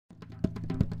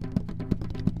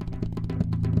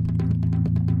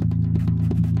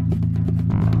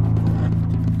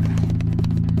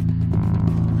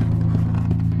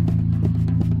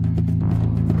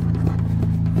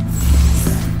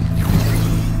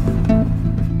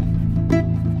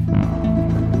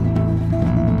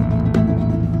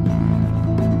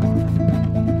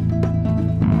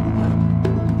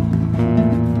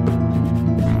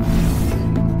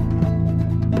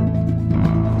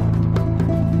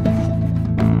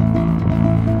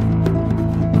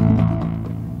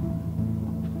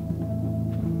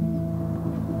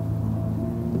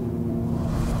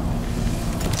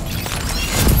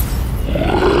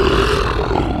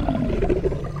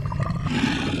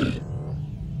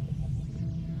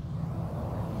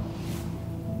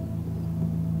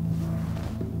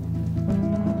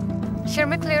hear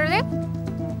me clearly?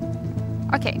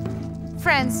 Okay.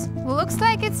 Friends, looks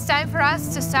like it's time for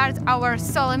us to start our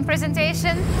solemn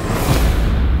presentation.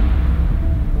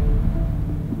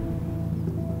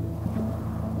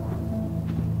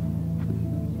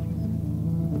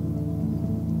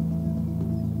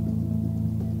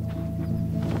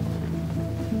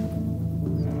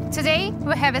 Today,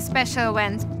 we have a special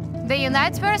event. The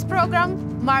Uniteverse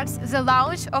program marks the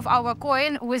launch of our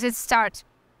coin with its start.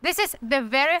 This is the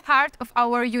very heart of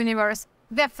our universe,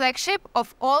 the flagship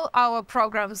of all our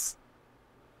programs.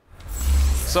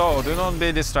 So, do not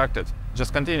be distracted.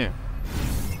 Just continue.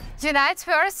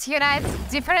 Uniteverse unites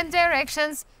different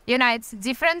directions, unites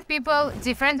different people,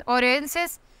 different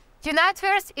audiences.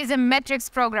 Uniteverse is a metrics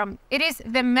program. It is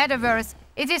the Metaverse.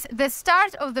 It is the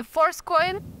start of the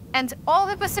Forcecoin and all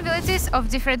the possibilities of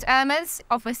different elements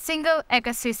of a single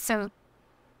ecosystem.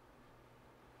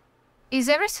 Is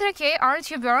everything okay?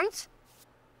 Aren't you burned?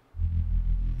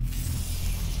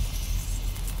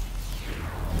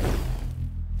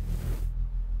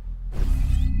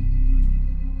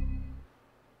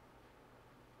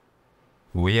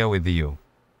 We are with you.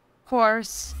 Of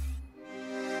course.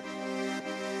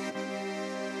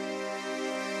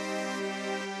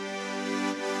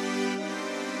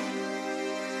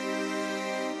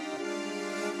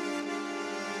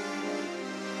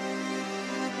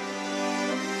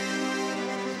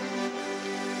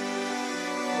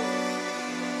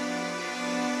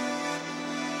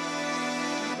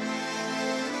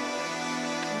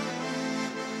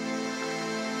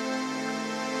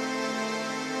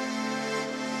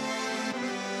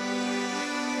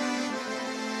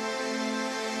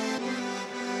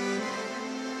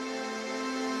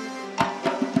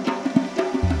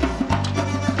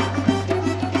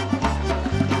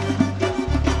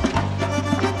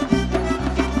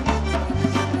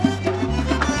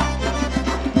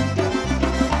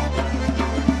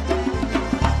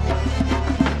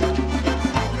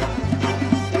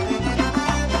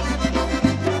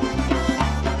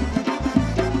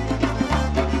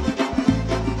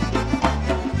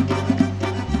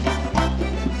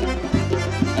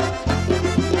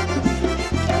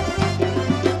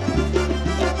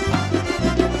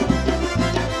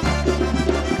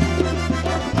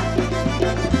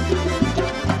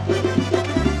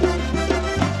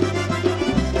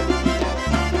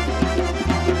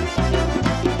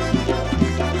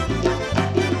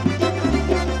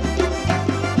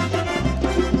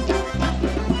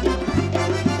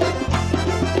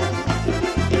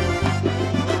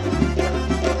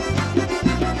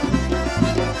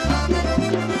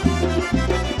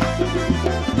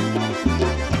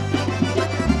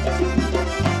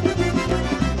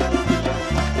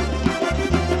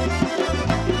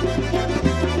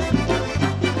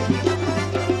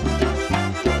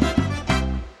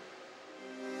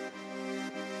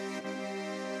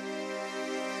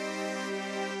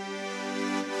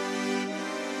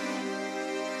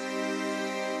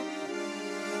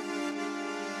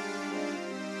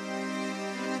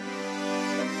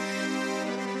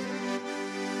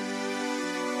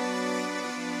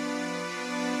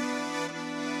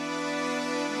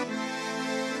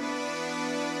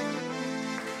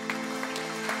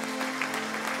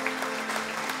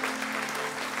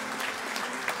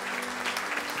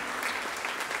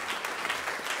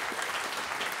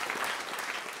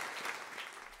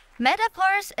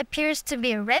 Metaverse appears to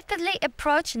be rapidly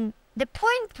approaching the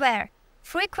point where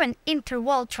frequent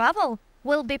interworld travel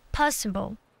will be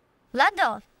possible.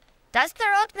 Lado, does the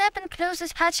roadmap include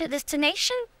such a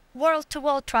destination,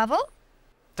 world-to-world travel?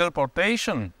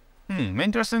 Teleportation?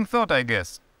 Interesting thought, I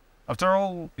guess. After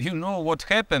all, you know what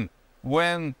happened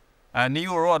when new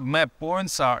roadmap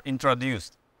points are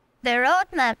introduced. The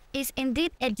roadmap is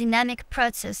indeed a dynamic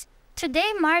process.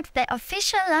 Today marks the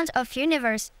official launch of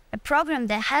Uniteverse, a program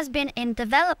that has been in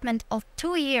development of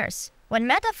 2 years. When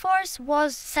Metaverse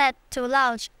was set to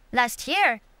launch last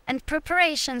year and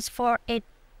preparations for it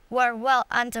were well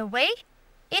underway,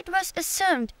 it was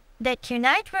assumed that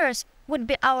Uniteverse would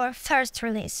be our first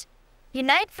release.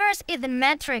 Uniteverse is the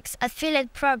Matrix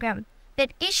affiliate program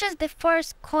that issues the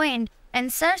first coin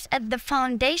and serves as the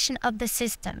foundation of the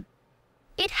system.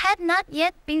 It had not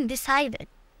yet been decided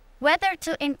whether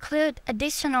to include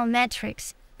additional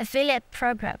Matrix affiliate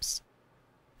programs.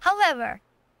 However,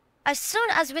 as soon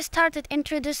as we started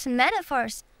introducing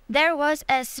Metaverse, there was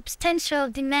a substantial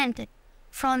demand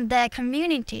from the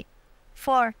community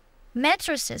for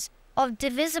matrices of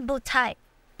divisible type.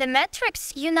 The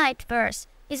matrix Uniteverse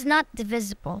is not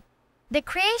divisible. The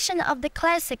creation of the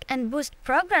classic and boost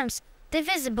programs,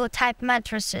 divisible type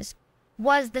matrices,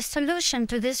 was the solution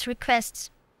to these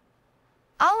requests.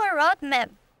 Our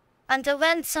roadmap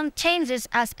underwent some changes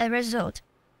as a result,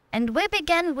 and we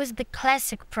began with the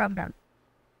classic program.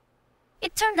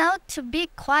 It turned out to be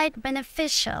quite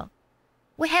beneficial.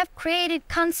 We have created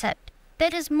a concept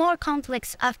that is more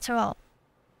complex after all.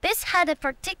 This had a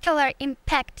particular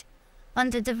impact on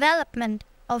the development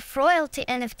of royalty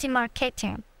NFT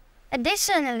marketing.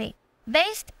 Additionally,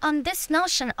 based on this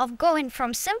notion of going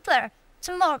from simpler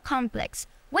to more complex,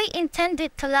 we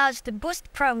intended to launch the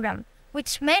Boost program,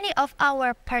 which many of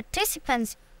our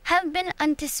participants have been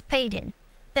anticipating.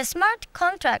 The smart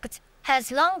contract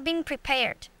has long been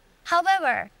prepared.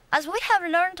 However, as we have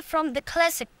learned from the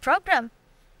classic program,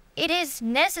 it is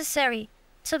necessary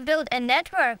to build a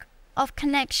network of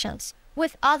connections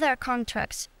with other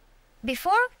contracts.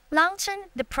 Before launching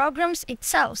the programs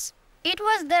itself, it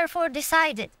was therefore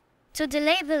decided to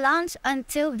delay the launch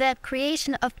until the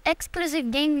creation of exclusive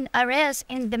gaming areas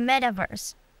in the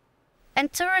Metaverse,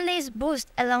 and to release Boost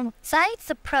alongside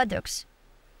the products.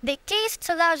 The key is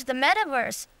to launch the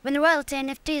Metaverse when royalty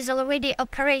NFT is already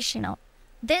operational.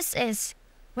 This is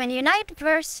when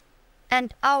Uniteverse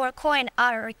and our coin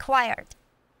are required.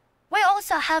 We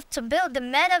also have to build the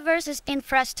Metaverse's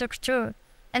infrastructure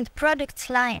and product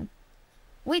line,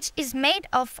 which is made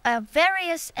of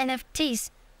various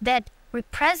NFTs that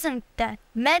represent the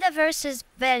Metaverse's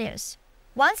values.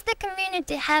 Once the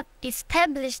community has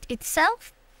established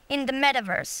itself in the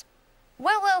Metaverse,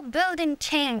 we will build in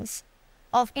chains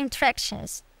of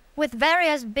interactions with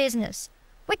various business.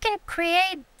 We can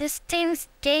create distinct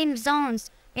game zones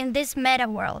in this meta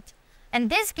world, and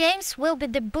these games will be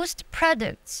the Boost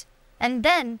products, and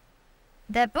then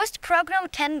the Boost program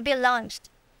can be launched.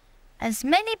 As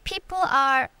many people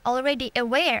are already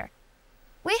aware,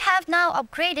 we have now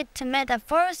upgraded to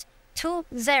Metaverse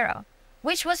 2.0,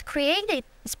 which was created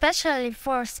especially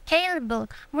for scalable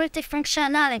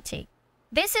multifunctionality.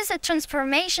 This is a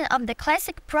transformation of the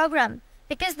classic program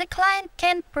because the client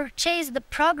can purchase the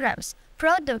program's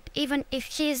product even if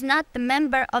he is not the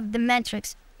member of the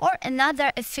Matrix or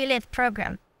another affiliate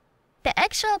program. The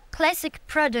actual classic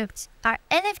products are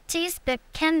NFTs that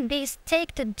can be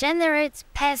staked to generate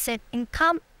passive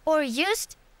income or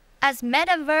used as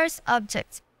Metaverse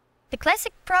objects. The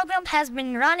classic program has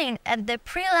been running at the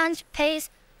pre-launch phase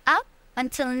up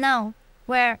until now,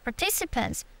 where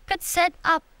participants could set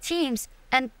up teams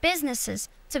and businesses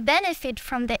to benefit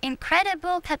from the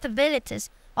incredible capabilities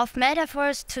of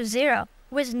Metaverse 2.0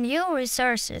 with new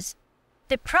resources.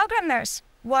 The programmers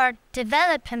were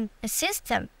developing a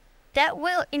system that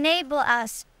will enable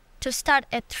us to start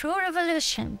a true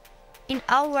revolution in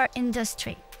our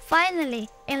industry. Finally,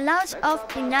 a launch of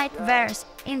Uniteverse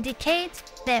indicates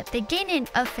the beginning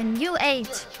of a new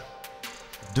age.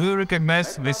 Do you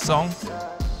recognize this song?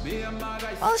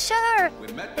 Oh sure,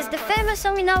 it's the famous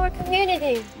song in our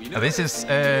community. This is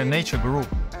a nature group.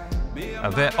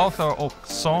 The author of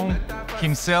song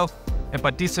himself a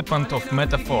participant of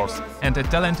Metaverse and a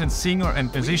talented singer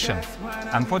and musician.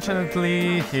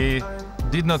 Unfortunately, he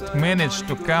did not manage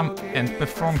to come and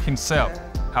perform himself.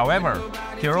 However,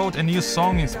 he wrote a new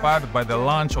song inspired by the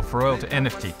launch of royalty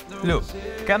NFT. Look,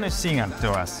 can you sing it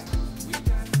to us?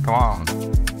 Come on.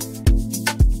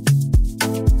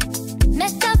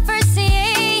 Metaverse,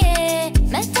 yeah.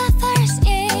 Metaverse,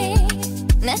 yeah.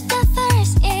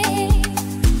 Metaverse, yeah.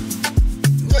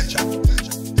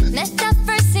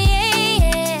 Metaverse,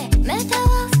 yeah.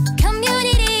 Metaverse,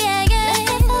 community, yeah.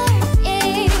 Metaverse,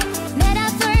 yeah.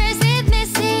 Metaverse, it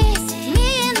misses. Me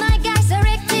and my guys are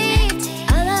active.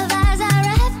 All of us are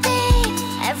happy.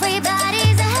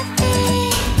 Everybody's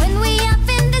happy. When we up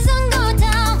in the zone, go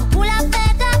down. Pull up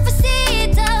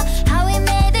Metaverse, how we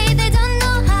made it, they don't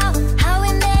know how. How we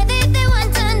made it, they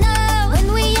want to know. When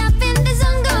we up in the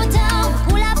zone, go down.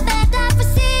 Pull up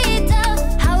Metaverse,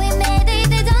 how we made it,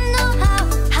 they don't know how.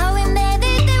 How we made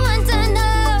it, they want to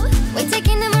know. We're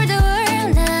taking over the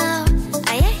world now.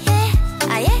 Ah yeah yeah,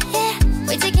 ah yeah yeah.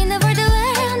 We're taking over the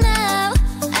world now.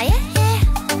 Ah yeah yeah,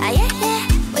 ah yeah yeah.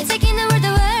 We're taking over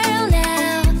the world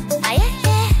now. Ah yeah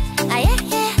yeah, ah yeah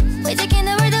yeah. We're taking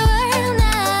over the world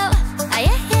now. Ah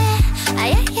yeah yeah, ah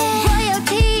yeah yeah.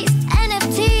 Royalties,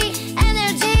 NFT,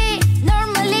 energy.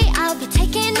 Normally I'll be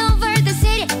taking over the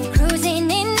city, cruising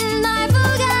in my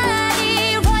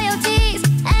Bugatti. Royalties,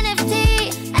 NFT,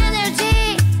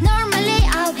 energy. Normally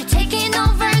I'll be taking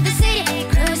over the city,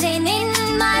 cruising in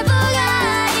my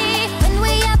Bugatti. When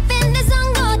we up in the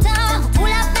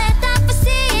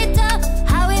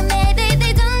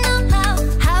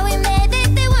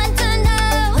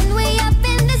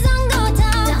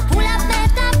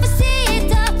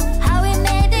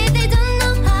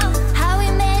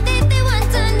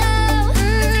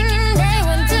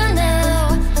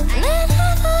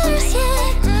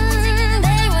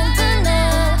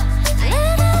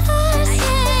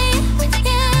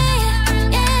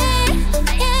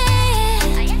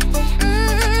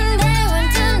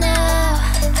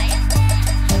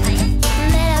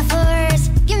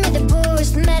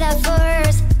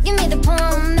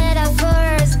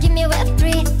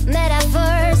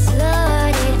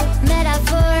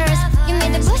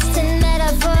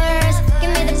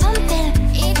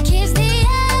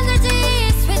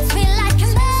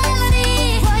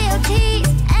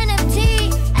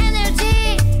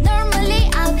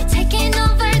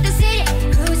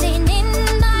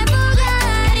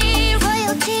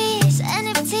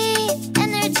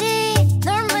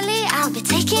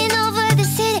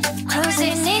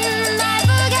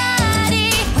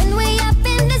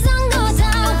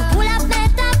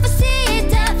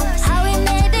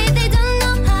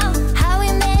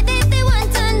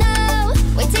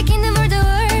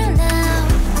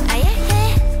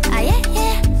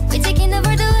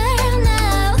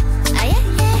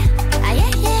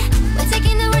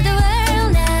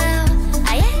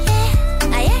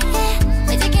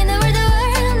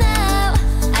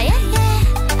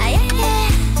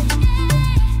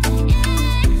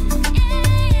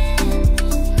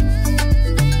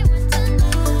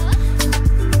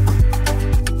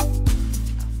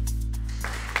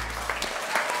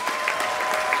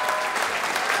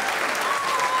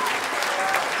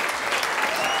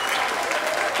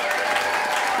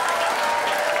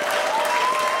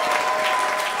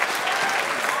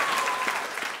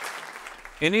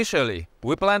Initially,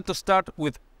 we plan to start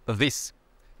with this,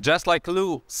 just like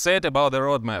Lyu said about the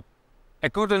roadmap.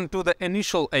 According to the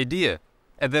initial idea,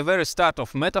 at the very start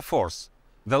of Metaverse,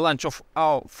 the launch of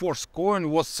our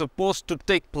Forcecoin was supposed to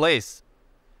take place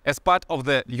as part of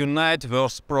the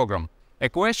Uniteverse program. A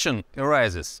question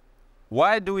arises: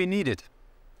 why do we need it?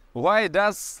 Why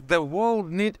does the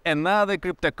world need another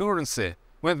cryptocurrency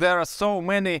when there are so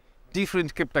many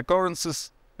different cryptocurrencies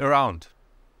around?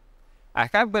 I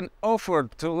have been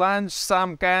offered to launch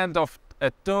some kind of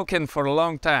a token for a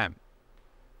long time.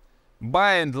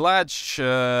 By and large,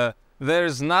 there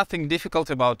is nothing difficult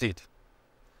about it.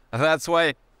 That's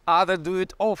why others do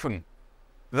it often.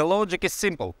 The logic is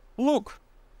simple. Look,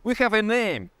 we have a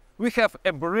name, we have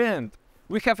a brand,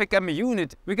 we have a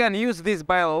community, we can use this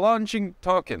by launching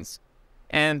tokens.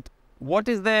 And what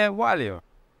is their value?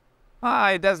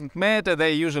 It doesn't matter,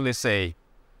 they usually say.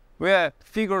 We'll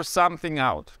figure something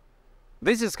out.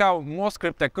 This is how most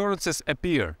cryptocurrencies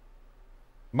appear.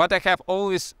 But I have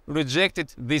always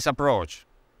rejected this approach.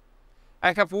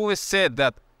 I have always said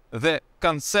that the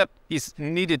concept is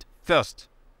needed first.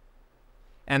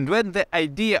 And when the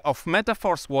idea of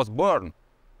Metaverse was born,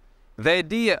 the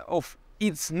idea of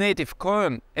its native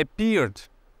coin appeared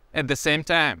at the same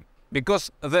time,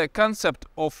 because the concept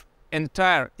of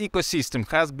entire ecosystem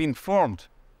has been formed,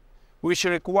 which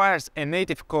requires a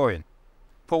native coin,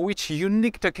 for which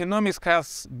unique tokenomics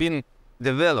has been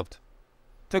developed.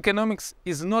 Tokenomics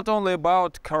is not only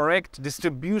about correct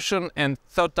distribution and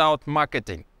thought-out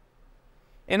marketing.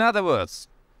 In other words,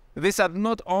 these are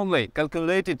not only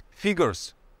calculated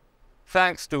figures,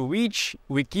 thanks to which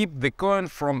we keep the coin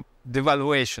from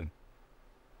devaluation.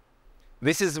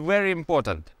 This is very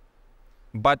important,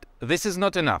 but this is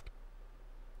not enough.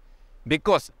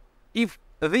 Because if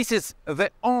this is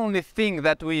the only thing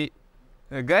that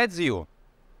guides you,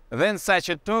 then such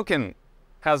a token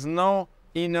has no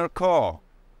inner core.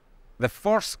 The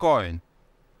Forcecoin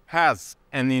has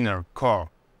an inner core,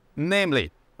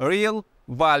 namely real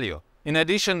value in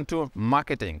addition to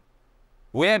marketing.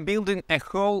 We are building a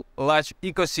whole large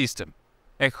ecosystem,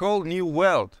 a whole new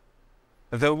world.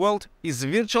 The world is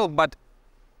virtual, but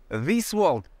this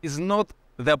world is not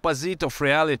the opposite of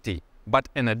reality, but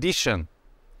an addition.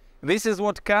 This is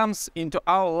what comes into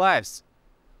our lives,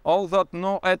 although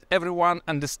not everyone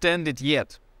understands it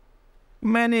yet.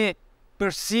 Many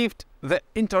perceived the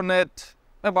internet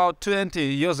about 20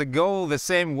 years ago the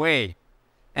same way,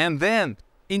 and then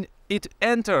it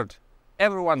entered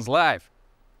everyone's life.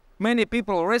 Many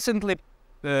people recently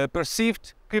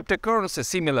perceived cryptocurrency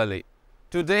similarly.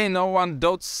 Today no one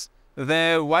doubts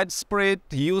the widespread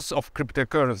use of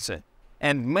cryptocurrency,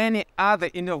 and many other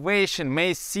innovations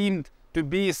may seem to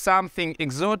be something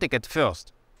exotic at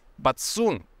first, but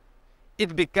soon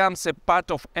it becomes a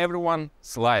part of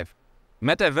everyone's life.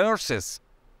 Metaverses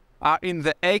are in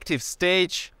the active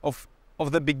stage of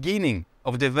the beginning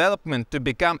of development to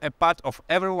become a part of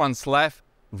everyone's life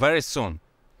very soon.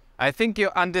 I think you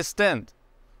understand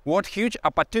what huge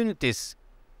opportunities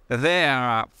there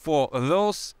are for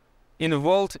those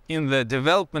involved in the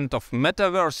development of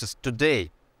metaverses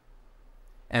today.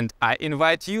 And I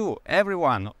invite you, every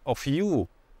one of you,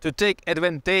 to take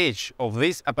advantage of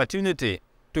this opportunity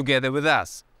together with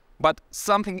us. But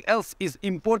something else is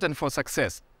important for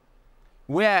success.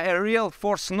 We are a real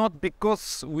force not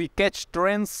because we catch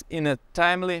trends in a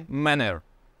timely manner.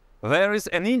 There is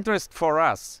an interest for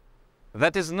us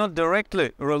that is not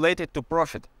directly related to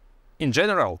profit. In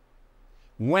general,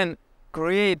 when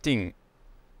creating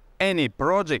any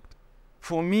project,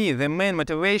 for me the main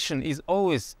motivation is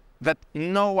always that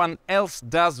no one else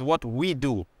does what we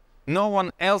do. No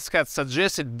one else has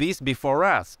suggested this before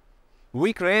us.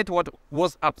 We create what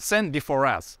was absent before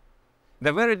us.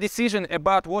 The very decision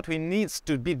about what we needs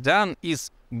to be done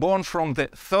is born from the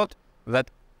thought that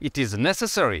it is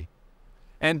necessary.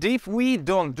 And if we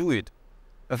don't do it,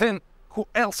 then who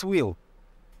else will?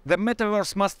 The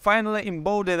Metaverse must finally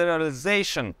embody the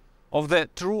realization of the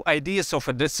true ideas of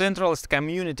a decentralized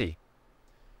community.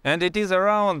 And it is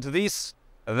around this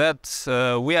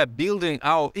that we are building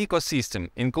our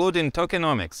ecosystem, including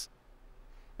tokenomics.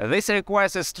 This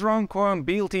requires a strong coin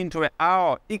built into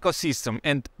our ecosystem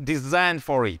and designed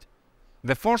for it.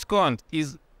 The Forcecoin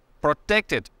is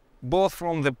protected both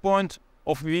from the point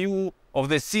of view of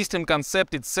the system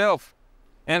concept itself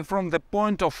and from the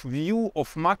point of view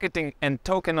of marketing and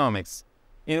tokenomics,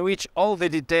 in which all the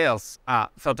details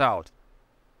are thought out.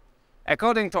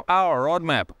 According to our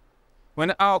roadmap,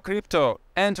 when our crypto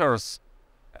enters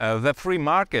the free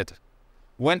market,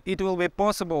 when it will be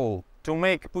possible to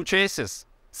make purchases,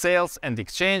 sales and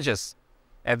exchanges,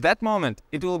 at that moment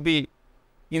it will be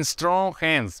in strong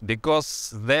hands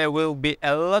because there will be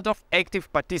a lot of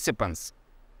active participants.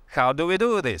 How do we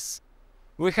do this?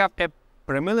 We have a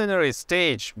preliminary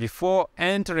stage before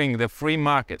entering the free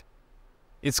market.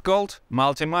 It's called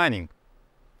multi-mining.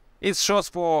 It's short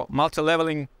for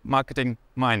multi-leveling marketing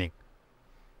mining.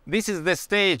 This is the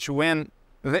stage when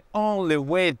the only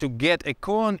way to get a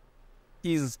coin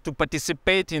is to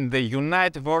participate in the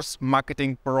Uniteverse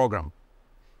marketing program.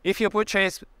 If you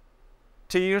purchase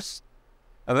tiers,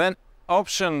 then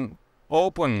option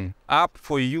open up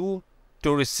for you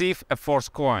to receive a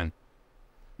Forcecoin.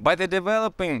 By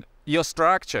developing your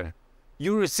structure,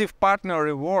 you receive partner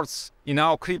rewards in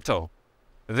our crypto.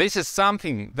 This is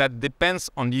something that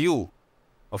depends on you.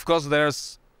 Of course,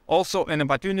 there's also an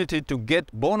opportunity to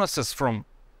get bonuses from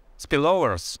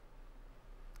spillovers,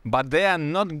 but they are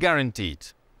not guaranteed,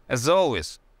 as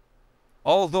always.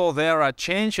 Although there are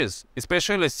changes,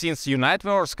 especially since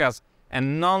Uniteverse has a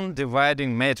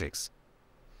non-dividing matrix.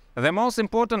 The most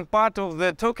important part of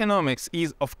the tokenomics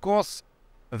is, of course,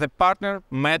 the partner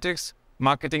matrix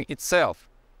marketing itself.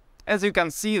 As you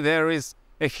can see, there is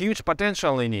a huge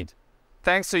potential in it.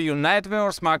 Thanks to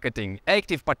Uniteverse marketing,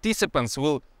 active participants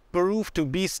will prove to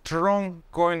be strong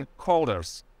coin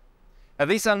holders.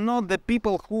 These are not the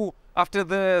people who, after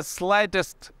the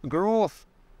slightest growth,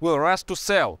 will rush to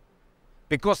sell,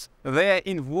 because they are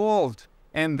involved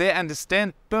and they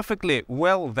understand perfectly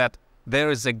well that there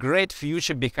is a great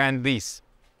future behind this,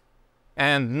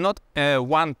 and not a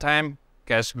one-time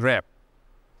cash grab.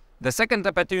 The second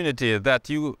opportunity that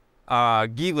you are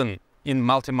given in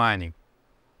multi-mining,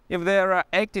 if there are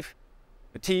active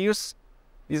tiers,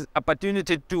 is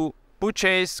opportunity to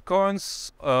purchase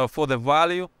coins for the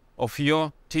value of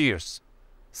your tiers.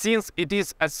 Since it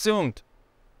is assumed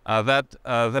that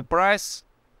the price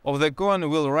of the coin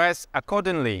will rise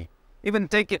accordingly, even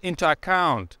taking into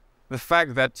account the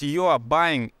fact that you are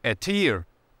buying a tier,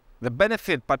 the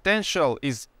benefit potential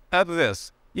is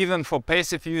obvious even for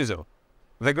passive user.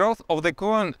 The growth of the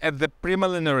coin at the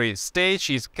preliminary stage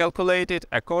is calculated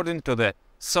according to the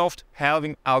soft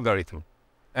halving algorithm.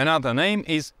 Another name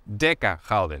is deca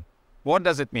halving. What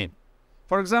does it mean?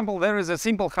 For example, there is a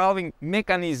simple halving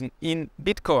mechanism in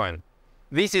Bitcoin.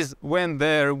 This is when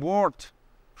the reward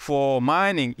for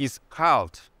mining is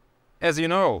halved. As you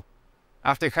know,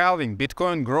 after halving,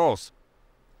 Bitcoin grows.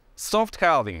 Soft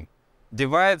halving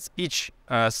divides each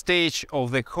stage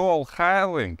of the whole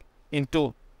halving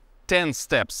into 10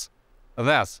 steps.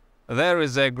 Thus, there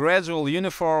is a gradual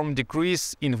uniform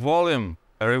decrease in volume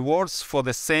rewards for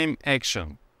the same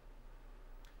action.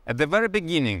 At the very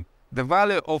beginning, the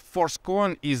value of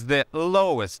Forcecoin is the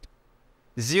lowest,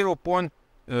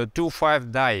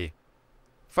 0.25 DAI.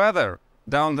 Further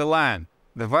down the line,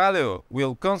 the value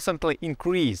will constantly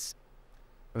increase.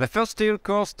 The first tier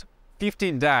cost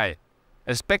 50 DAI.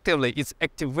 Respectively, its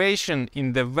activation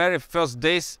in the very first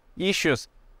days issues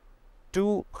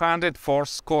 200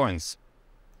 Forcecoins.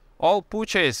 All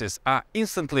purchases are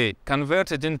instantly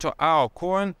converted into our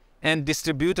coin and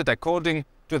distributed according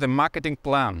to the marketing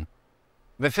plan.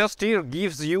 The first tier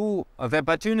gives you the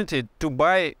opportunity to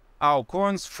buy our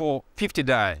coins for 50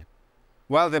 DAI,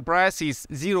 while the price is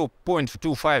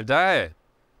 0.25 DAI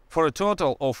for a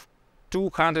total of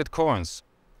 200 coins.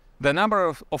 The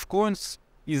number of coins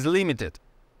is limited,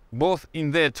 both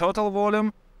in their total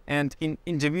volume and in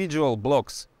individual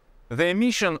blocks. The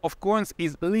emission of coins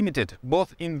is limited,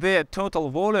 both in their total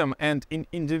volume and in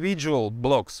individual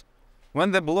blocks.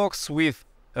 When the blocks with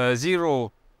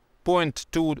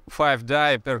 0.25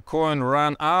 DAI per coin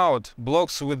run out,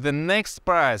 blocks with the next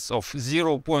price of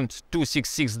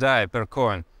 0.266 DAI per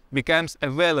coin becomes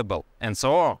available, and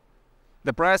so on.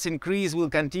 The price increase will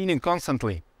continue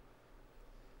constantly.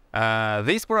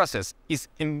 This process is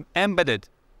embedded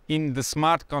in the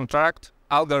smart contract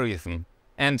algorithm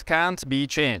and can't be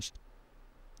changed.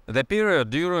 The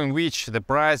period during which the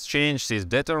price change is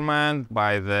determined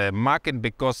by the market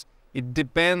because it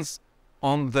depends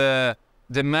on the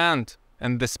demand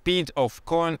and the speed of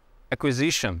coin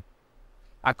acquisition.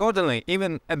 Accordingly,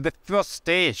 even at the first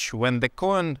stage, when the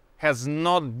coin has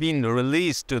not been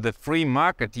released to the free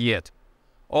market yet,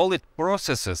 all its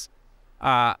processes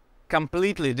are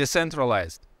completely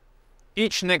decentralized.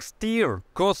 Each next tier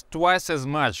costs twice as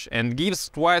much and gives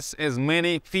twice as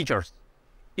many features.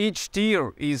 Each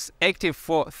tier is active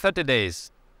for 30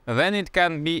 days, then it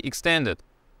can be extended.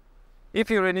 If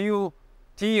you renew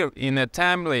tier in a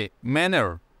timely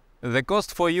manner, the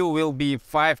cost for you will be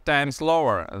 5 times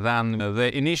lower than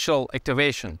the initial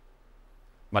activation.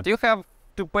 But you have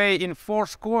to pay in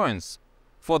Forcecoins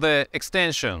for the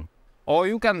extension, or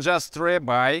you can just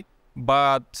rebuy,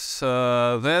 but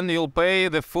then you'll pay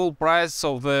the full price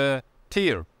of the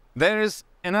tier. There is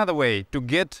another way to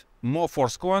get more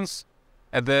force coins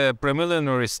at the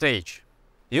preliminary stage.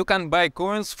 You can buy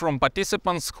coins from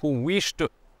participants who wish to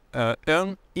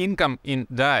earn income in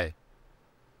DAI.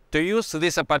 To use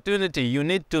this opportunity, you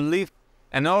need to leave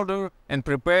an order and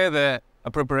prepare the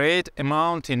appropriate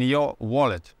amount in your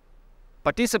wallet.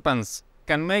 Participants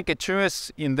can make a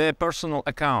choice in their personal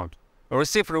account,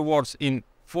 receive rewards in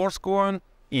Forcecoin,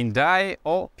 in DAI,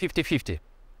 or 50-50.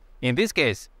 In this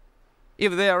case,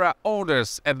 if there are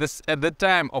orders at the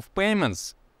time of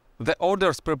payments, the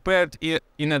orders prepared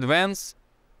in advance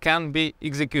can be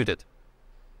executed.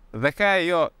 The higher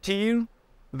your tier,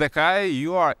 the higher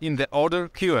you are in the order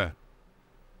queue.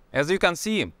 As you can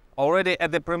see, already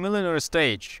at the preliminary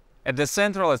stage, a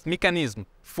decentralized mechanism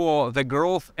for the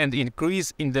growth and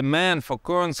increase in demand for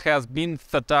coins has been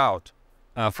thought out.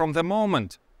 From the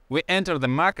moment we enter the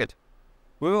market,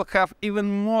 we will have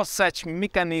even more such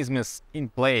mechanisms in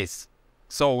place.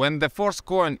 So when the force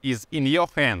coin is in your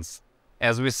hands,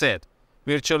 as we said,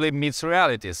 virtually meets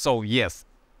reality. So yes,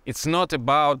 it's not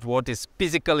about what is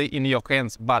physically in your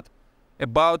hands, but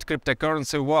about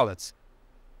cryptocurrency wallets.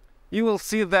 You will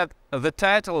see that the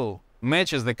title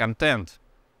matches the content.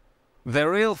 The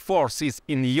real force is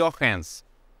in your hands,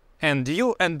 and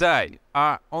you and I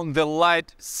are on the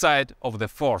light side of the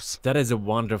force. That is a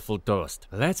wonderful toast.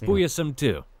 Let's pour you some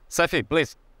too. Sofie,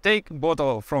 please take a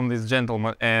bottle from this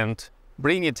gentleman and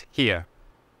bring it here.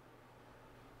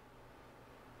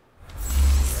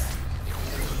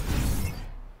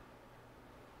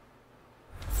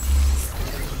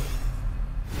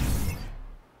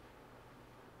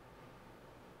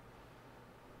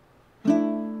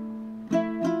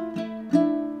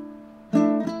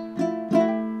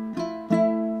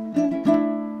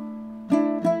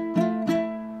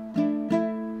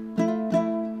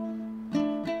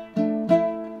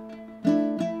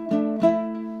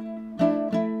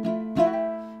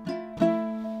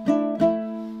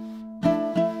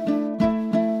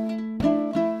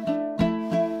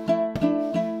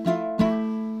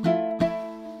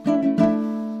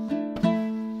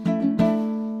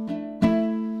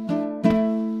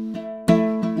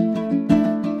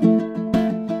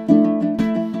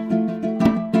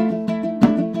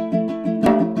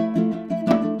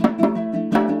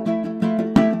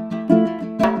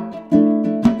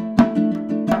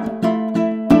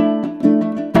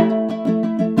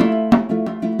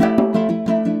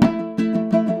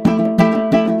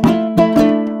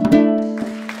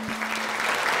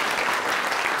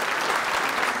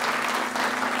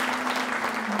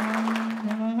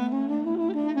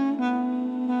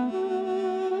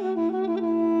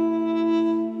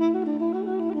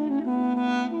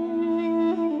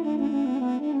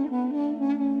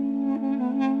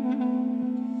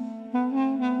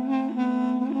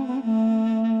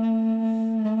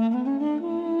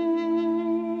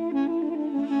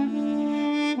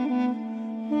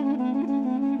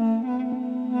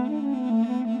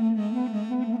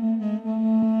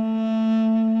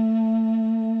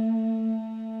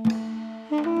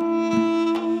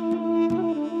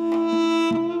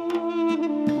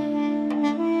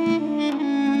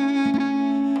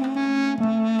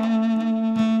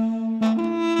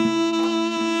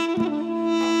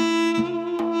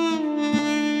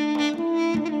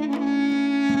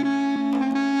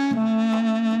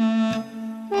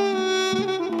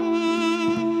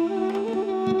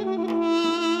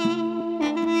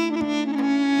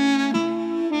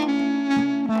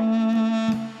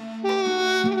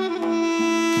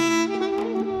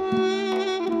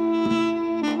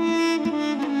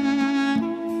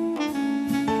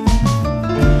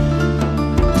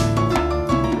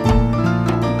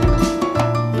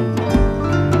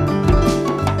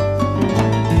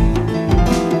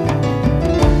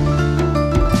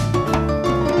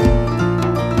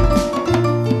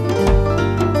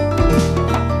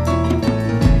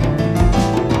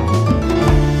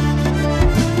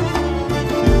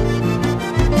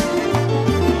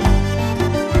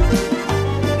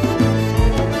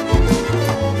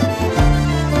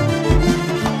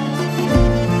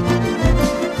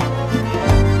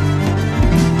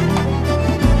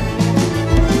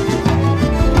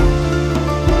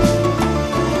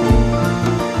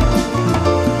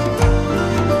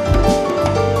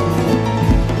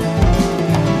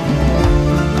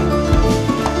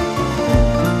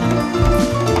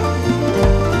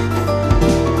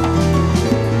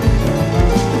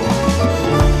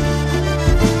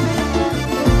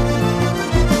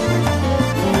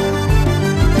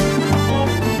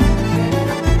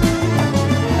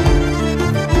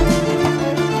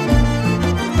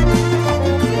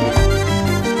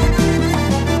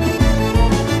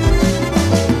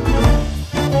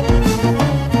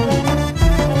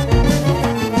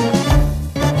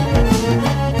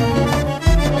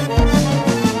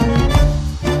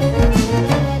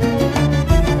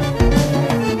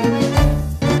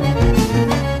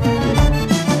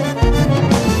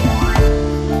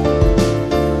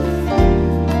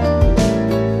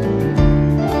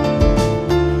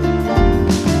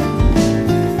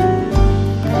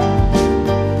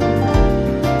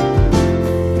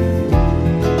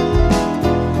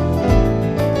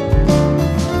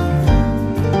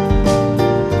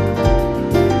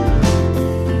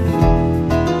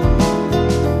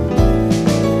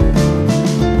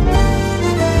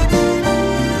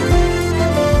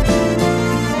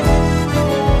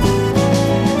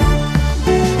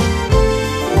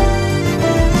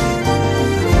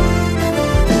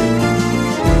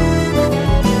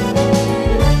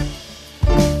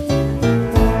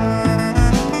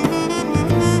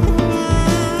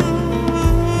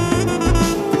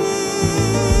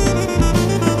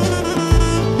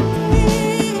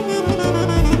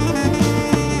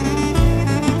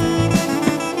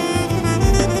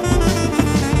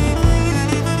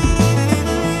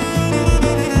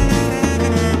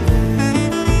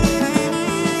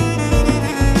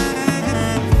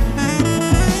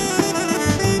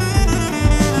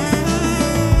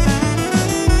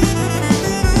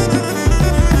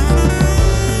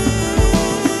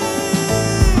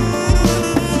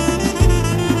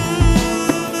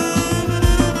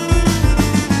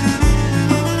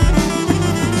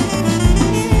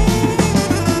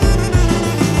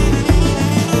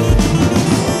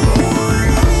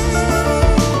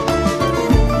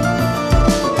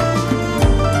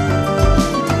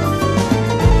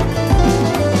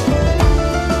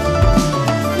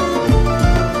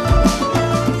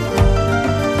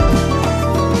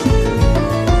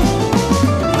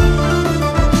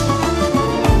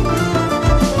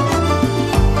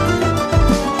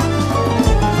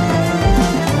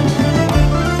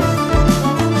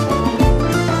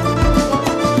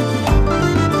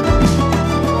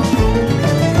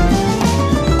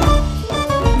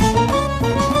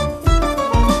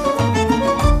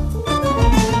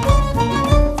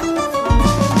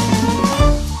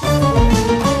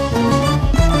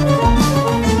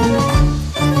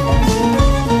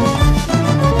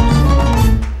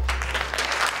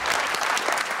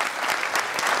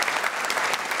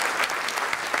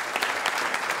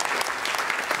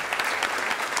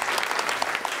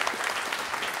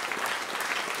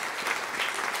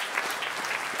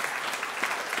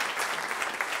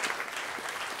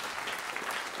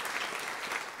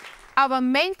 our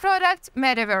main product,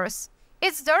 Metaverse.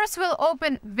 Its doors will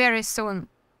open very soon.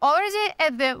 Already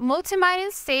at the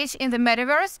multi-mining stage in the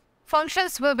Metaverse,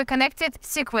 functions will be connected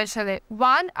sequentially,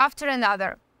 one after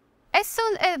another. As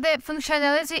soon as the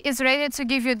functionality is ready to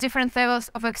give you different levels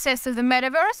of access to the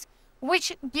Metaverse,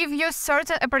 which give you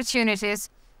certain opportunities,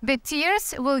 the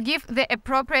tiers will give the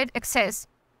appropriate access.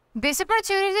 These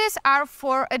opportunities are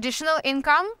for additional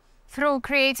income, through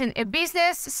creating a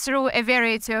business, through a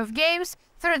variety of games,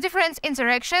 through different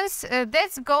interactions.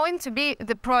 That's going to be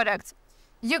the product.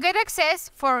 You get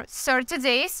access for 30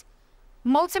 days.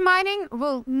 Multi-mining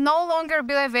will no longer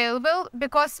be available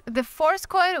because the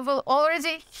Forcecoin will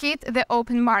already hit the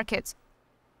open market.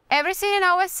 Everything in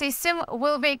our system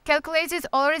will be calculated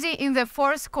already in the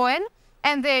Forcecoin,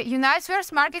 and the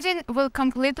Uniteverse marketing will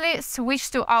completely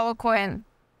switch to our coin.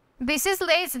 This is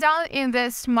laid down in the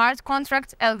smart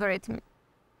contract algorithm.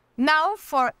 Now,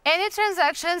 for any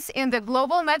transactions in the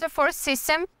global Metaverse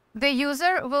system, the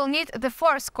user will need the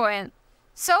Forcecoin.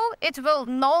 So it will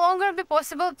no longer be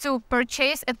possible to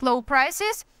purchase at low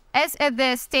prices as at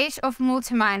the stage of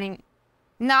multi-mining.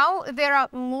 Now there are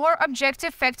more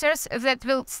objective factors that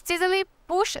will steadily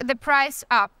push the price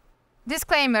up.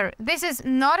 Disclaimer, this is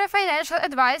not a financial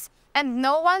advice and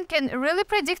no one can really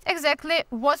predict exactly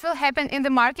what will happen in the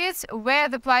markets, where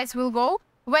the price will go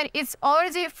when it's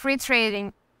already free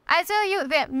trading. I tell you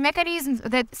the mechanisms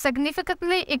that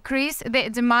significantly increase the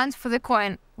demand for the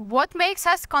coin. What makes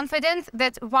us confident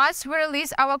that once we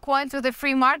release our coin to the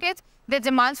free market, the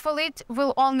demand for it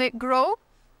will only grow?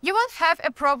 You won't have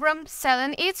a problem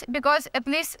selling it because at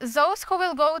least those who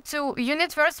will go to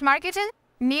Uniteverse marketing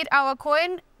need our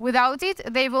coin. Without it,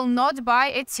 they will not buy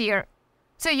a tier.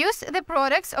 To use the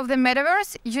products of the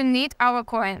Metaverse, you need our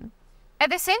coin. At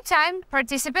the same time,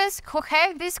 participants who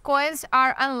have these coins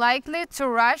are unlikely to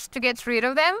rush to get rid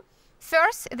of them.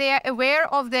 First, they are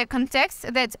aware of the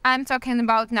context that I'm talking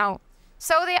about now,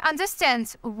 so they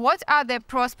understand what are the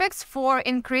prospects for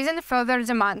increasing further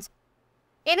demand.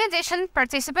 In addition,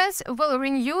 participants will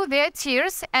renew their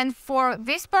tiers, and for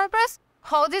this purpose,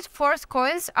 holded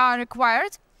Forcecoins are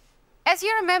required. As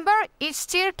you remember, each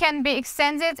tier can be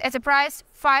extended at a price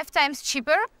 5 times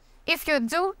cheaper if you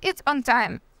do it on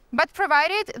time, but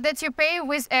provided that you pay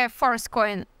with a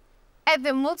Forcecoin. At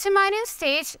the multi-mining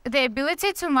stage, the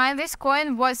ability to mine this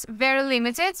coin was very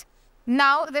limited.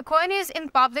 Now the coin is in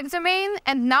public domain,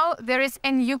 and now there is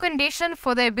a new condition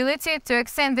for the ability to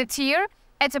extend the tier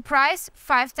at a price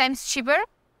 5 times cheaper.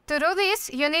 To do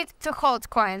this, you need to hold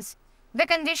coins. The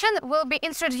condition will be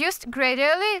introduced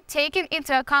gradually, taking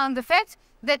into account the fact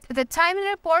that the timing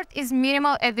report is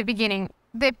minimal at the beginning.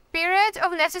 The period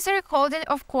of necessary holding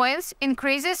of coins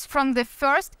increases from the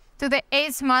 1st to the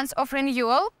 8th month of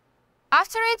renewal.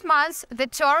 After 8 months, the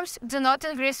terms do not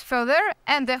increase further,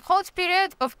 and the hold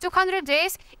period of 200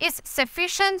 days is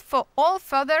sufficient for all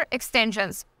further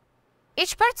extensions.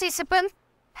 Each participant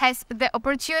has the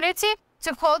opportunity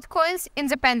to hold coins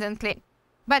independently.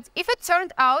 But if it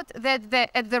turned out that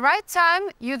at the right time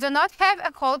you do not have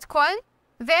a hold coin,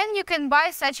 then you can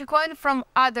buy such a coin from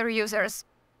other users.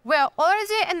 We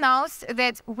already announced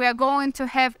that we are going to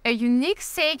have a unique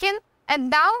staking, and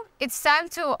now it's time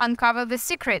to uncover the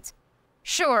secret.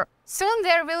 Sure, soon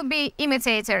there will be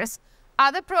imitators.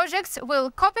 Other projects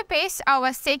will copy-paste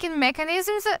our staking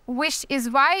mechanisms, which is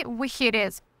why we hid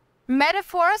it.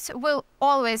 Metaverse will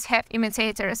always have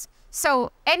imitators,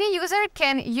 so any user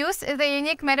can use the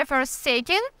unique Metaverse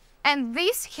staking, and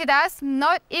this he does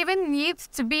not even need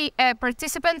to be a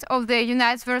participant of the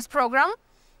Uniteverse program.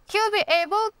 He'll be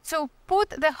able to put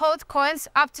the hold coins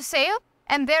up to sale,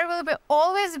 and there will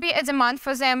always be a demand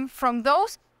for them from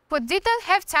those who didn't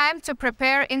have time to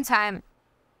prepare in time.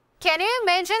 Can you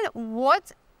imagine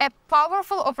what a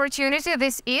powerful opportunity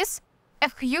this is? A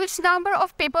huge number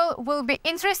of people will be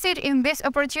interested in this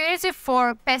opportunity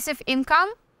for passive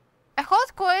income. A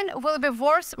hold coin will be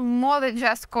worth more than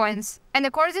just coins, and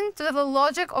according to the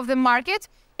logic of the market,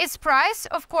 its price,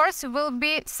 of course, will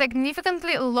be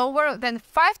significantly lower than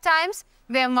 5 times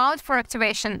the amount for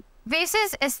activation. This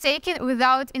is a staking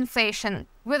without inflation,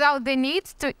 without the need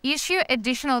to issue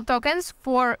additional tokens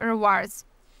for rewards.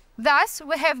 Thus,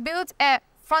 we have built a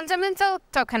fundamental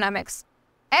tokenomics.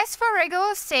 As for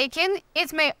regular staking,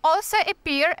 it may also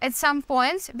appear at some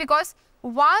point because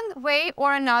one way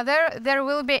or another there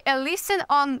will be a listing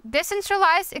on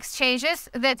decentralized exchanges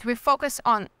that we focus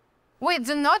on. We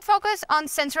do not focus on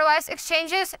centralized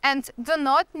exchanges and do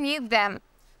not need them.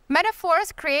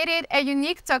 Metaverse created a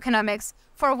unique tokenomics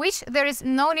for which there is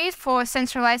no need for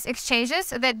centralized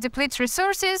exchanges that deplete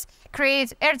resources,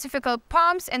 create artificial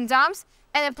pumps and dumps,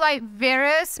 and apply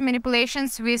various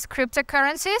manipulations with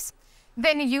cryptocurrencies.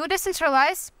 the new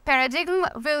decentralized paradigm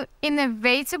will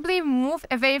inevitably move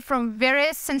away from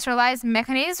various centralized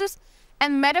mechanisms,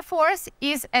 and Metaverse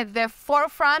is at the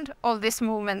forefront of this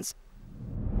movement.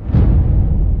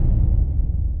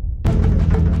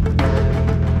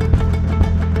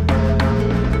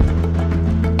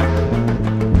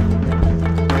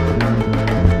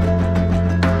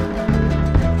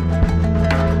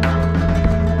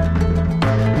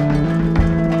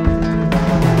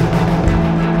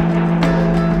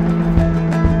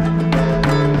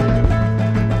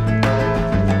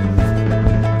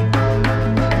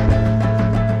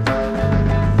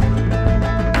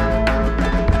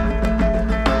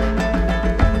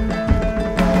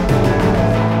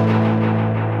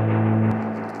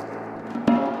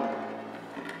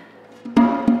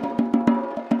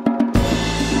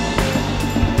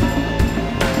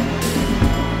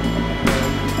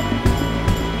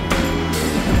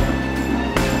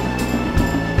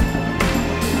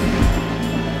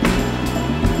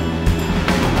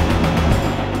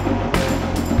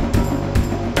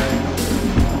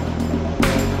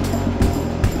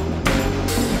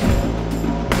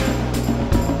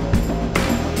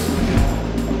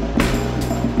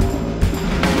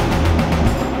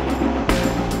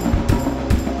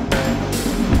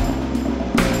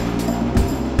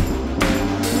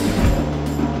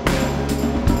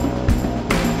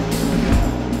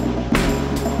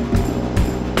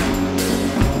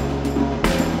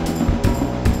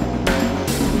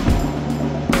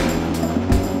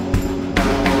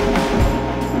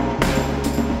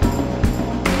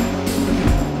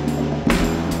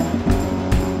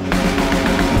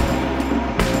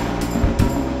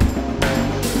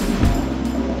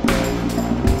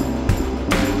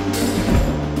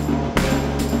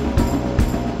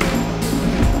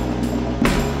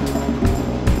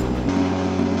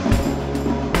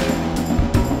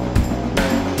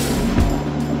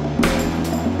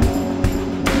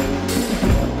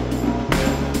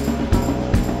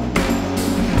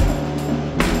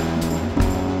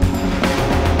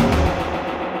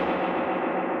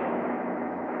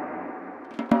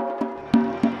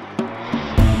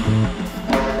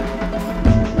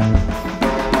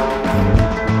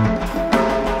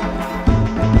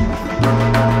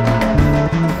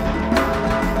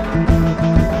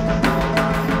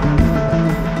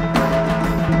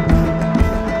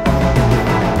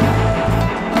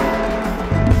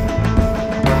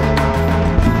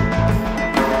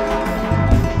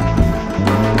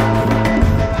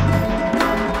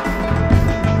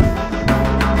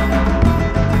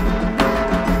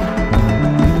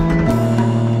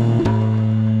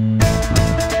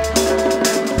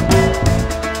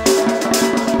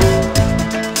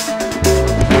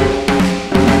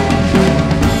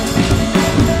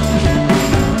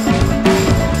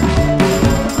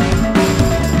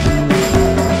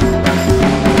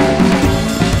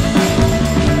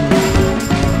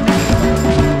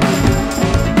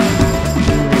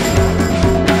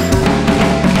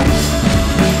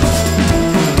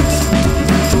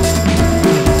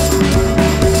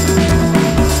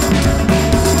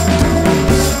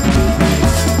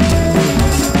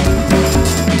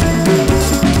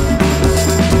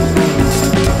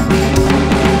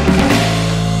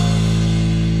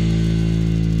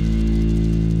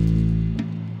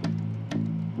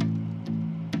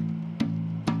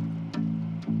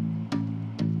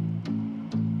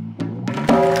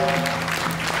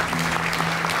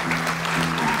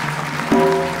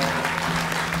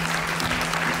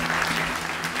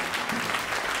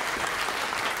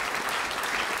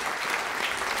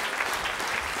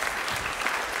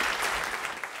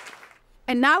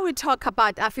 And now we talk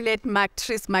about affiliate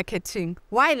matrix marketing.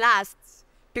 Why last?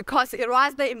 Because it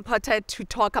was important to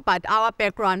talk about our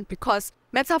background, because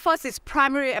Metaverse is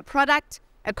primarily a product,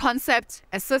 a concept,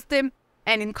 a system,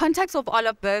 and in context of all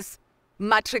of this,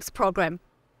 matrix program.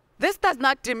 This does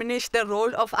not diminish the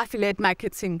role of affiliate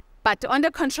marketing, but on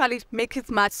the contrary, make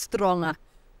it much stronger.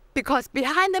 Because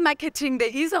behind the marketing,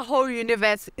 there is a whole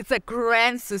universe. It's a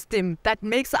grand system that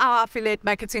makes our affiliate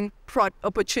marketing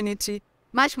opportunity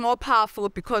much more powerful,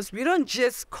 because we don't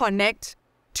just connect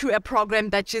to a program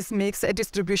that just makes a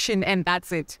distribution and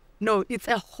that's it. No, it's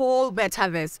a whole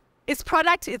metaverse. It's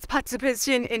product, it's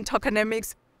participation in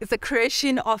tokenomics, it's the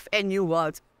creation of a new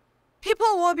world.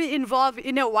 People will be involved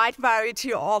in a wide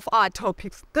variety of our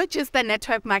topics, not just the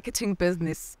network marketing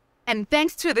business. And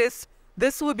thanks to this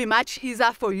will be much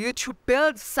easier for you to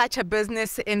build such a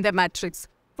business in the matrix.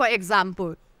 For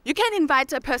example, you can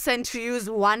invite a person to use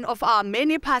one of our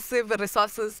many passive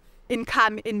resources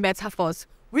income in Metaverse,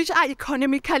 which are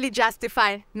economically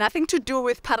justified, nothing to do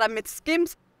with pyramid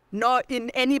schemes, nor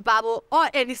in any bubble or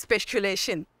any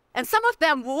speculation. And some of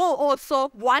them will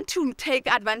also want to take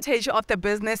advantage of the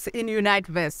business in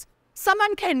Uniteverse.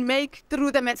 Someone can make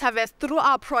through the Metaverse, through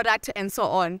our product and so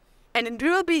on. And it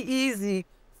will be easy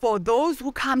for those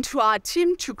who come to our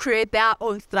team to create their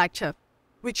own structure,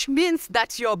 which means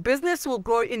that your business will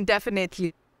grow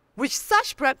indefinitely. With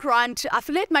such background,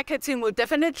 affiliate marketing will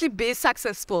definitely be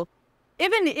successful,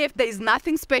 even if there is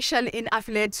nothing special in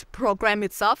affiliate program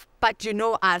itself, but you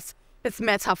know us, it's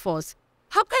Metaverse.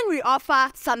 How can we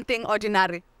offer something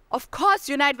ordinary? Of course,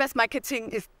 Uniteverse marketing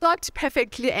is thought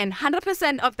perfectly and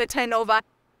 100% of the turnover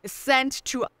is sent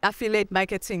to affiliate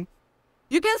marketing.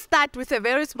 You can start with a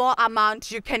very small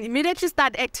amount. You can immediately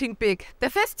start acting big. The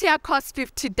first tier costs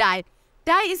 50 DAI.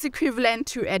 DAI is equivalent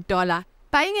to $1.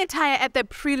 Buying a tire at the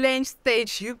pre-launch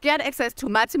stage, you get access to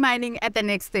multi-mining at the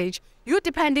next stage. You,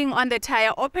 depending on the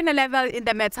tire, open a level in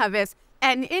the Metaverse.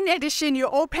 And in addition, you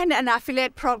open an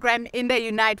affiliate program in the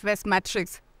Uniteverse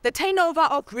matrix. The turnover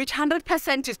of which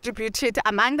 100% distributed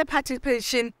among the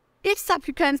participation. Each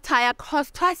subsequent tire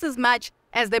costs twice as much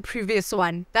as the previous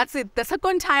one. That's it. The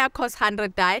second tire costs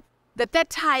 100 DAI. The third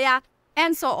tire,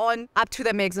 and so on, up to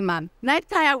the maximum. Ninth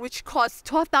tire, which costs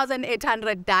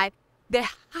 12,800 DAI. The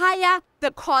higher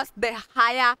the cost, the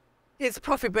higher its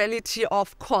profitability,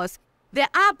 of course. There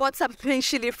are bought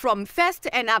substantially from first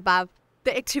and above.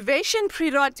 The activation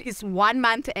period is 1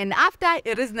 month, and after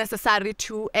it is necessary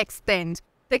to extend.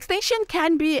 The extension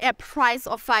can be a price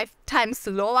of 5 times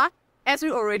lower, as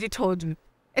we already told you.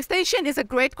 Extension is a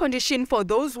great condition for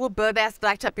those who build their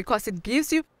structure because it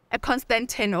gives you a constant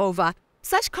turnover.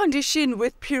 Such conditions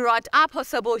with period are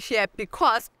possible here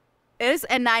because it is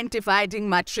a 9 dividing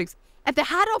matrix. At the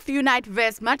heart of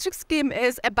Uniteverse matrix scheme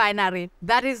is a binary.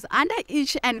 That is, under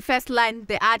each and first line,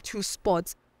 there are 2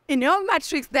 spots. In your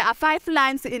matrix, there are 5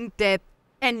 lines in depth,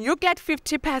 and you get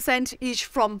 50% each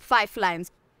from 5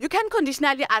 lines. You can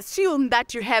conditionally assume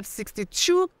that you have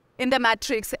 62 in the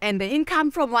matrix, and the income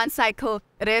from one cycle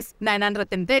is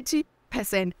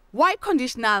 930%. Why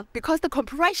conditional? Because the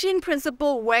compression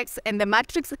principle works and the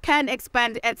matrix can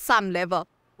expand at some level.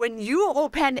 When you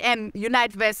open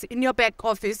Uniteverse in your back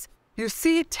office, you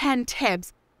see 10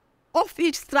 tabs of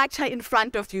each structure in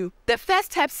front of you. The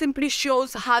first tab simply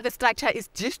shows how the structure is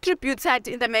distributed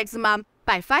in the maximum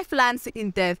by 5 lines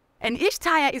in depth, and each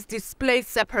tire is displayed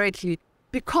separately.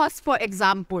 Because, for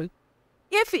example,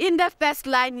 if in the first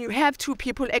line you have 2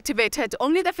 people activated,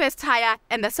 only the first tire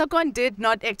and the second did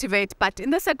not activate, but in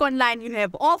the second line you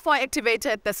have all 4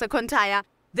 activated, the second tire,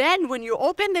 then when you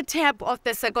open the tab of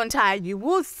the second tire, you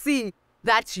will see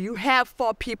that you have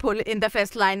 4 people in the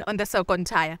first line on the second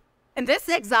tire. In this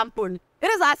example, it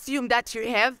is assumed that you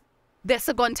have the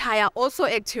second tire also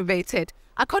activated.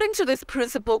 According to this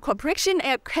principle, compression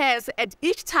occurs at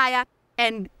each tire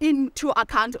and into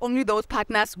account only those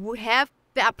partners who have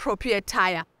the appropriate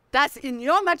tire. Thus, in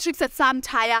your matrix at some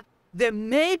tire, there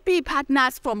may be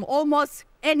partners from almost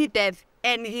any depth,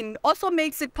 and it also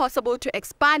makes it possible to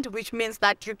expand, which means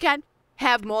that you can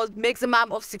have more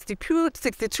maximum of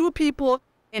 62 people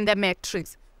in the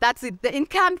matrix. That's it. The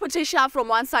income potential from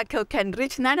one cycle can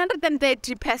reach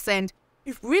 930%.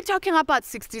 If we're talking about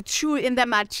 62 in the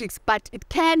matrix, but it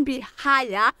can be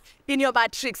higher in your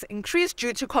matrix, increased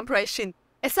due to compression.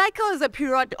 A cycle is a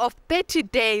period of 30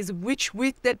 days, which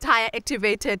with the tire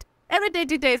activated, every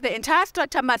 30 days the entire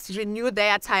structure must renew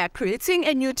their tire, creating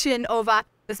a new turnover.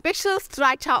 The special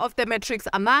structure of the matrix,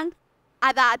 among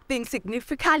other things,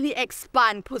 significantly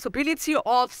expand possibility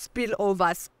of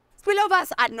spillovers.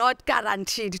 Spillovers are not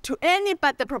guaranteed to any,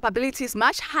 but the probability is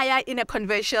much higher in a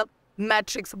conventional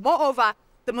matrix. Moreover,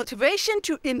 the motivation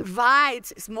to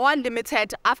invite is more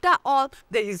limited. After all,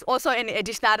 there is also an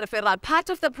additional referral part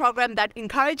of the program that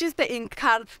encourages the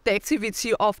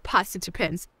activity of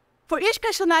participants. For each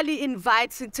personally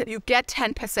invited, you get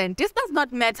 10%. This does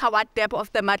not matter what depth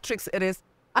of the matrix it is.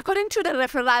 According to the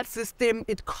referral system,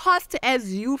 it costs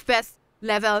as you first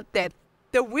level depth.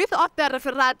 The width of the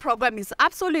referral program is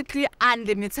absolutely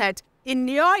unlimited. In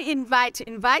your invite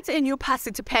a new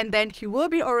participant, then he will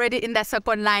be already in the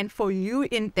second line for you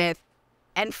in depth.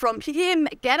 And from him,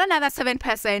 get another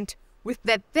 7%. With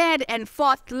the third and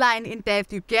fourth line in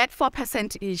depth, you get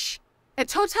 4% each. A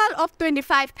total of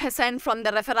 25% from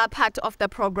the referral part of the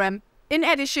program, in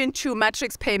addition to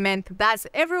matrix payment. Thus,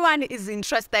 everyone is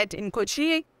interested in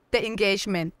coaching the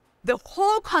engagement. The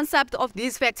whole concept of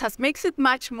these factors makes it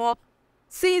much more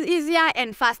easier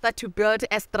and faster to build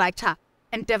a structure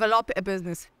and develop a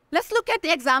business. Let's look at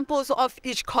the examples of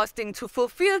each costing to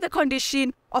fulfill the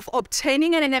condition of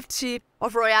obtaining an NFT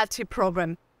of royalty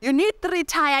program. You need 3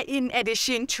 tire in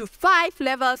addition to 5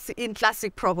 levels in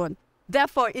classic program.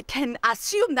 Therefore, it can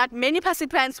assume that many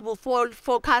participants will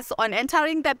focus on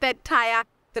entering the third tier.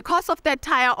 The cost of that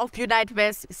tier of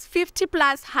Uniteverse is 50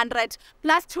 plus 100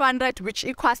 plus 200, which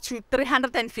equals to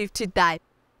 350 DAI.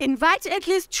 Invite at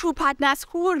least 2 partners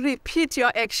who will repeat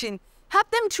your action. Help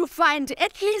them to find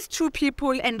at least 2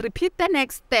 people and repeat the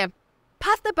next step.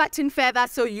 Pass the button further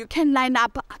so you can line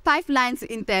up 5 lines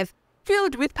in depth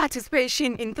filled with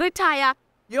participation in 3 tier.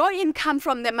 Your income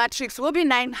from the matrix will be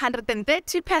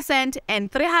 930% and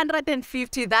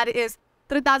 350, that is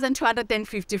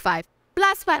 3,255,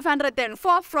 plus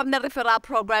 504 from the referral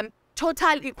program,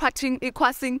 total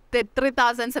equaling the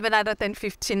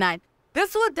 3,759.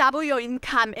 This will double your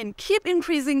income and keep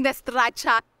increasing the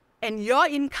structure, and your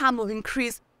income will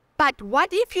increase. But what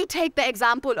if you take the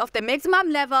example of the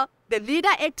maximum level, the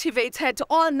leader activated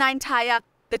all 9 tier,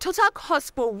 the total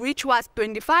cost for which was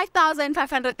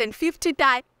 25,550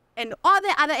 DAI, and all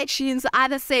the other actions are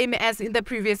the same as in the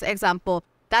previous example.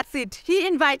 That's it. He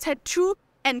invited 2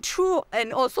 and 2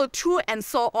 and also 2 and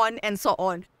so on and so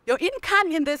on. Your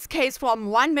income in this case from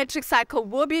 1 metric cycle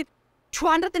will be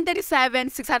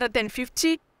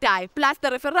 237,650 DAI plus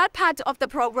the referral part of the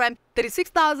program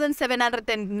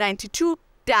 36,792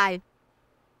 DAI,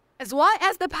 as well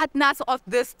as the partners of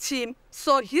this team.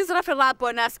 So his referral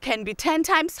bonus can be 10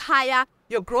 times higher,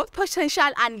 your growth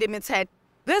potential unlimited.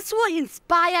 This will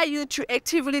inspire you to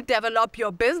actively develop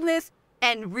your business,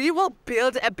 and we will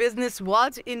build a business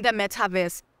world in the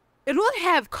metaverse. It will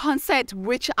have concepts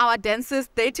which are dances,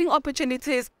 dating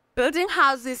opportunities, building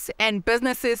houses and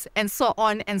businesses, and so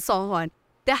on and so on.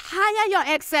 The higher your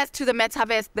access to the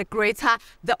metaverse, the greater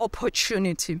the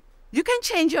opportunity. You can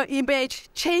change your image,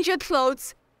 change your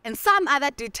clothes, and some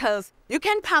other details. You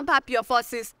can pump up your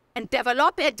forces and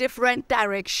develop a different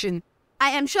direction. I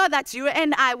am sure that you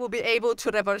and I will be able to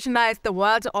revolutionize the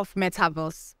world of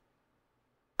Metaverse.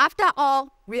 After all,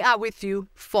 we are with you,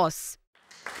 Force.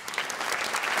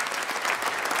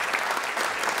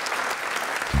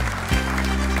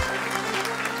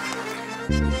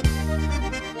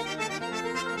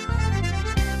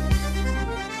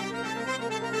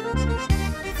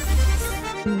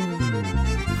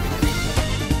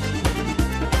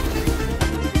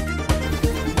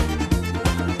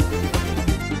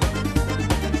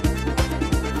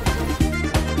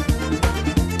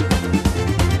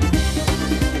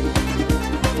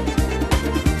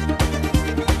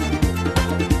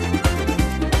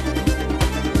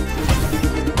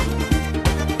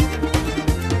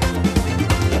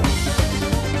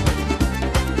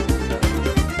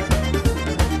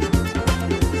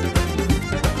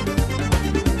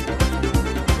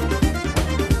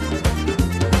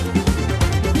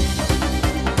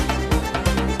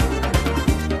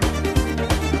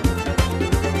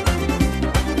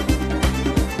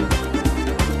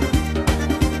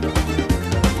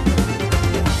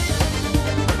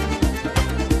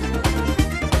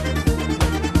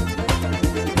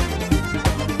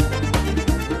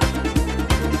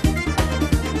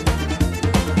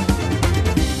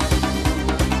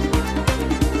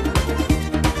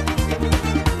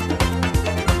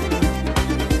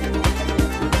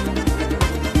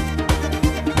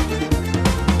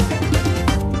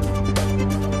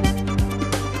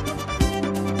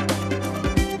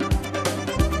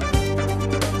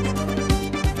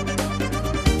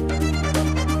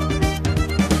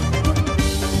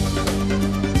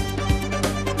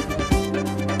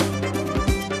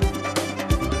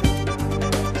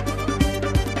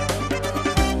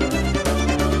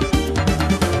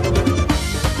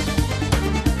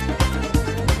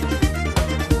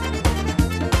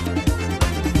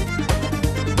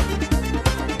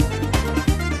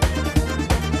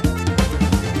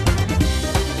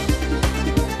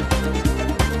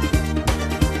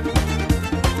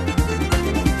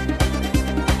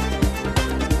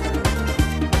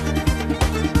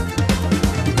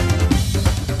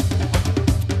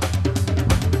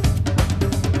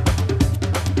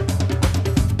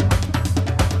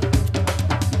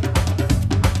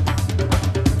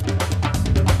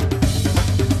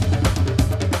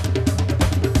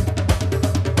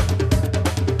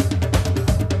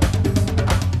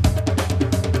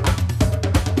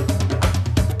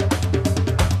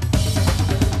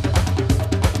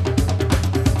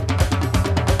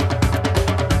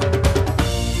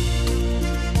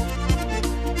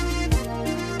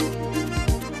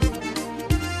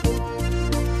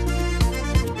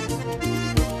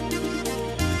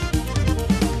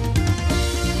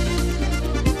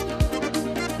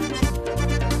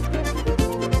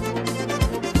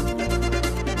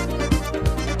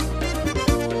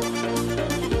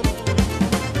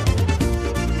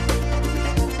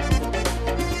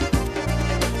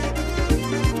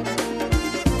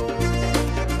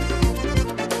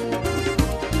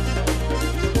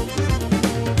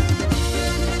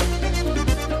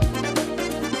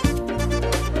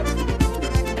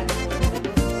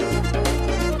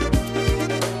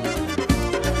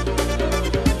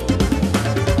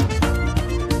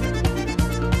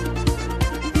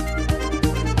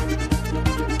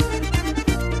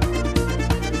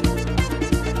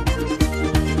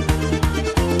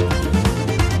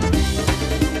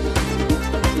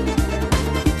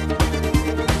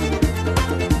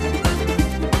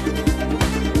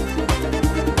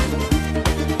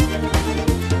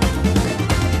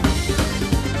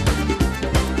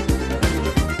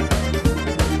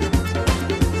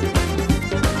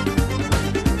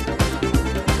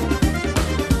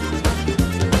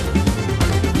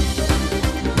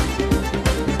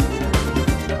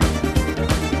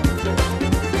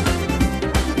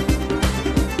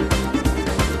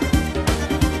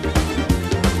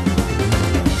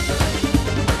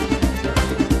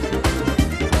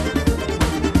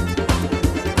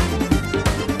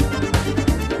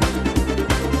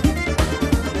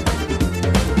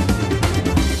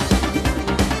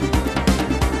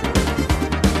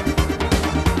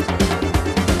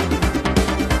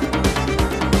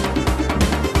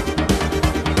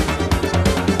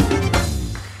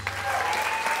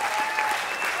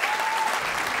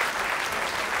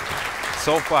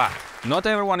 So far, not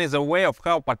everyone is aware of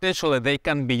how potentially they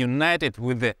can be united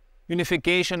with the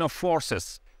unification of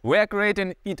forces. We are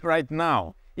creating it right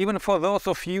now, even for those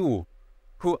of you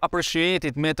who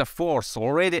appreciated Metaverse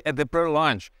already at the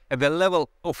pre-launch, at the level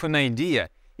of an idea.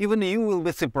 Even you will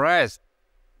be surprised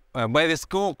by the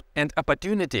scope and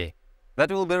opportunity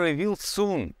that will be revealed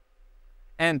soon.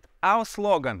 And our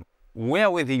slogan, "We're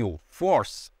with you,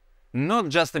 Force," not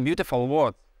just a beautiful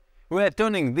word. We are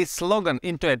turning this slogan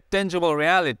into a tangible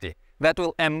reality that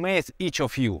will amaze each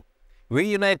of you. We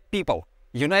unite people,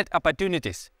 unite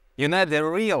opportunities, unite the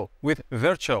real with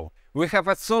virtual. We have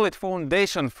a solid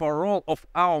foundation for all of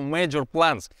our major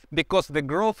plans because the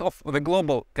growth of the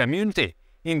global community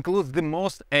includes the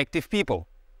most active people.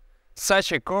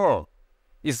 Such a core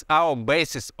is our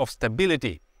basis of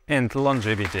stability and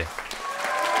longevity.